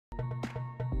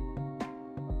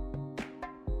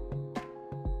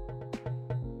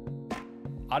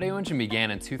Audio Engine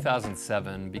began in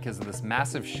 2007 because of this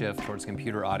massive shift towards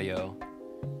computer audio.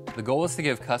 The goal was to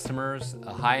give customers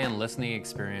a high-end listening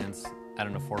experience at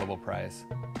an affordable price.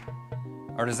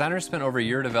 Our designers spent over a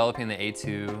year developing the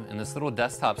A2, and this little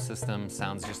desktop system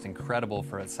sounds just incredible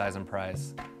for its size and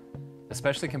price,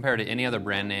 especially compared to any other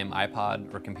brand name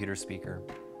iPod or computer speaker.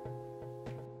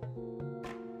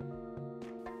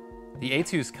 The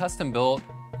A2 is custom built,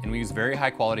 and we use very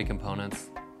high quality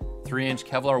components, 3-inch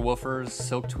Kevlar woofers,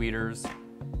 silk tweeters,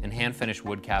 and hand-finished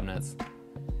wood cabinets.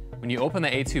 When you open the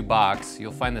A2 box,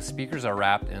 you'll find the speakers are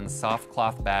wrapped in soft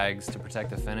cloth bags to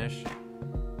protect the finish,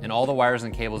 and all the wires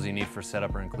and cables you need for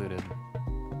setup are included.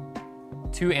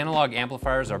 2 analog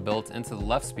amplifiers are built into the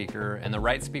left speaker, and the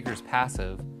right speaker is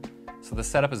passive, so the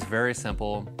setup is very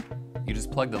simple. You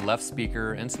just plug the left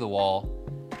speaker into the wall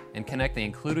and connect the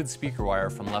included speaker wire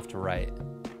from left to right.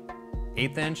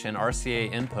 1/8" and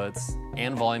RCA inputs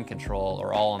and volume control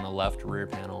are all on the left rear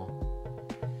panel.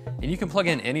 And you can plug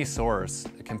in any source,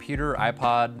 a computer,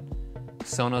 iPod,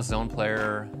 Sonos Zone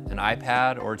Player, an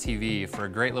iPad, or TV for a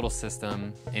great little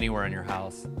system anywhere in your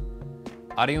house.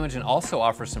 Audio Engine also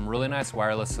offers some really nice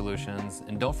wireless solutions,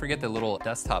 and don't forget the little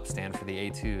desktop stand for the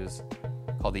A2s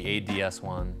called the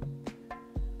ADS1.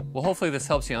 Well, hopefully this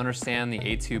helps you understand the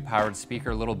A2 powered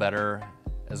speaker a little better,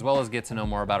 as well as get to know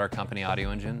more about our company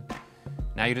Audio Engine.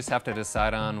 Now you just have to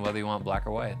decide on whether you want black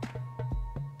or white.